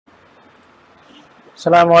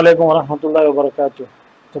अस्सलामु अलैकुम वरहमतुल्लाहि वबरकातुह।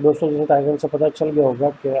 तो दोस्तों, जैसे टाइटल से पता चल गया होगा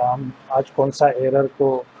कि हम आज कौन सा एरर को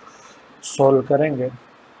सॉल्व करेंगे।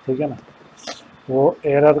 ठीक है ना। वो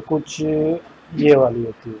एरर कुछ ये वाली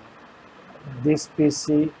होती है, this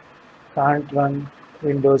PC can't run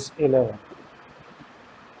Windows 11,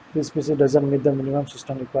 this PC doesn't meet the minimum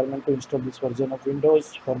system requirement to install this version of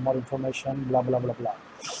Windows, for more information ब्ला ब्ला ब्ला ब्ला।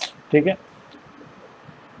 ठीक है।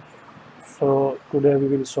 So today we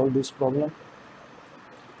will solve this problem.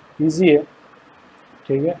 Easy है।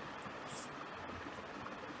 ठीक है।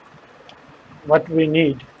 व्हाट वी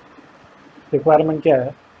नीड, रिक्वायरमेंट क्या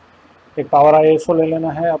है, एक power ISO ले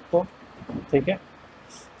लेना है आपको। ठीक है।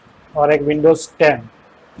 और एक विंडोज़ 10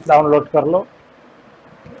 डाउनलोड कर लो,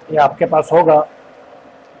 या आपके पास होगा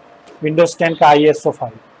विंडोज़ 10 का ISO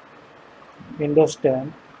file, Windows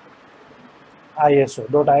 10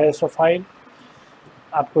 ISO.ISO file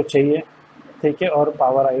आपको चाहिए। ठीक है। और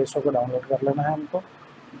पावर आईएसओ को डाउनलोड कर लेना है हमको।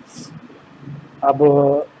 अब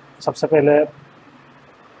सबसे पहले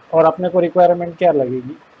और अपने को रिक्वायरमेंट क्या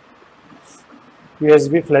लगेगी,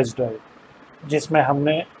 USB फ्लैश ड्राइव, जिसमें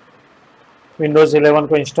हमने विंडोज़ 11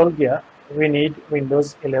 को इंस्टॉल किया। We need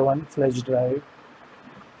Windows 11 flash drive.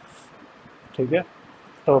 ठीक है।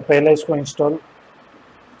 तो पहले इसको इंस्टॉल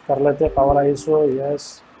कर लेते हैं, पावर आईएसओ।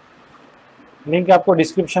 यस, लिंक आपको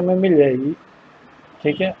डिस्क्रिप्शन में मिल जाएगी।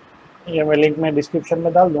 ठीक है। ये मैं लिंक में डिस्क्रिप्शन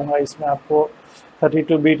में डाल दूंगा। इसमें आपको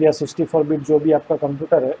 32 बिट या 64 बिट जो भी आपका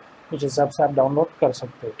कंप्यूटर है उस हिसाब से आप डाउनलोड कर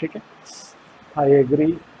सकते हो। ठीक है। I agree,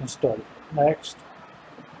 install, next.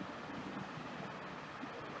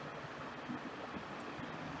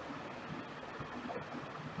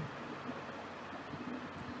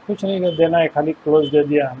 कुछ नहीं कर देना है, खाली क्लोज दे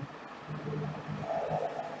दिया हम।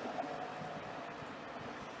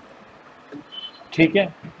 ठीक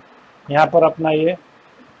है। यहाँ पर अपना ये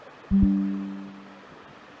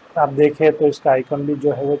आप देखें तो इसका आइकन भी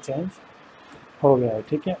जो है वो चेंज हो गया है।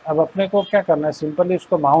 ठीक है। अब अपने को क्या करना है, सिंपली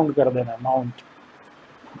इसको माउंट कर देना है, mount,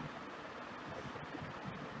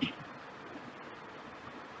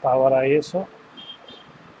 power ISO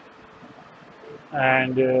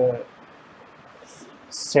and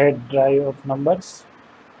set drive of numbers.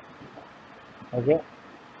 Okay.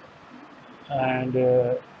 And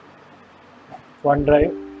one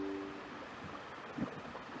drive,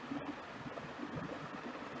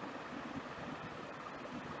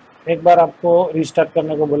 एक बार आपको रीस्टार्ट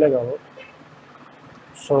करने को बोलेगा वो।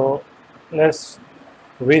 So let's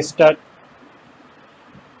restart.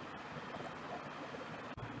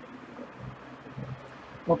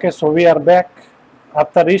 Okay, so we are back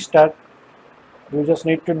after restart. You just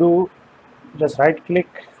need to do, just right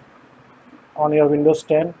click on your Windows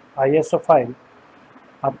 10 ISO file.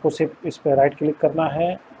 आपको सिर्फ इस पर राइट क्लिक करना है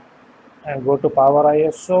and go to power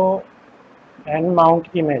ISO and mount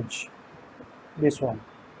image, this one.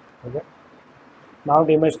 Okay, mount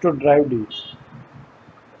image to drive D.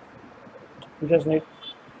 You just need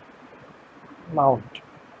mount.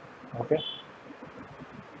 Okay,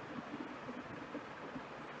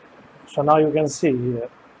 so now you can see here.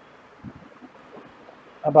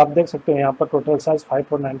 अब आप देख सकते हो यहाँ पर टोटल साइज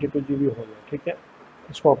 592 GB हो गया। ठीक है।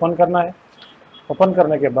 इसको ओपन करना है। ओपन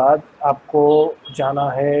करने के बाद आपको जाना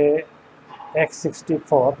है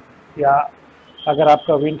X64, या अगर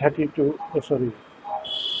आपका Win32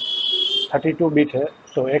 32 बिट है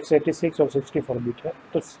तो X86 और 64 बिट है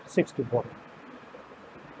तो 64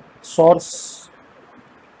 source.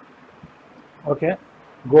 Okay,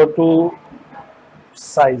 go to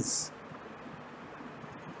size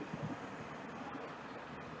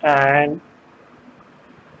and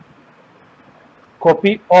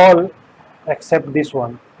copy all except this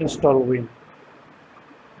one, install win।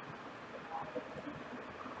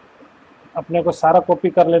 अपने को सारा कॉपी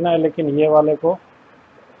कर लेना है, लेकिन ये वाले को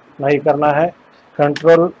नहीं करना है।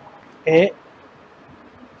 Control A,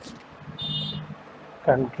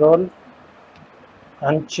 control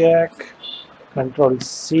uncheck, control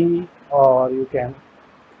C, और you can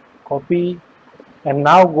copy and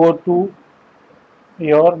now go to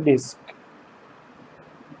your disk,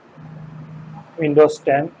 Windows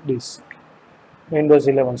 10 disk, Windows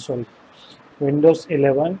 11, sorry, Windows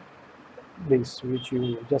 11 disk which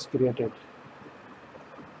you just created.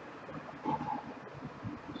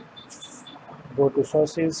 Go to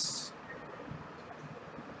sources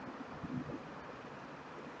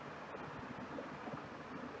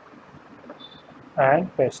and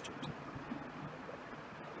paste it.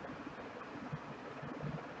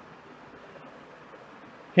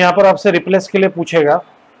 यहाँ पर आपसे replace के लिए पूछेगा,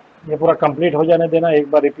 ये पूरा complete हो जाने देना, एक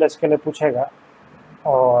बार रिप्लेस के लिए पूछेगा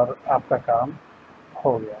और आपका काम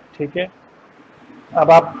हो गया। ठीक है।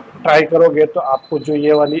 अब आप ट्राई करोगे तो आपको जो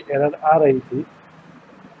ये वाली एरर आ रही थी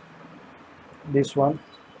this one,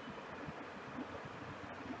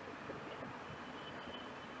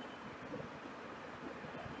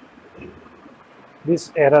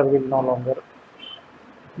 this error will no longer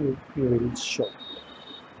you will show.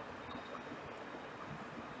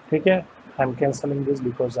 ठीक है, I am cancelling this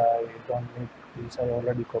because I don't need this, I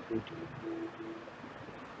already copied.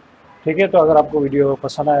 ठीक है, तो अगर आपको वीडियो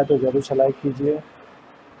पसंद आया तो ज़रूर से लाइक कीजिए।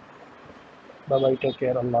 बाय बाय, टेक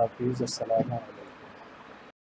केयर, अल्लाह हाफिज़, अस्सलाम वालेकुम।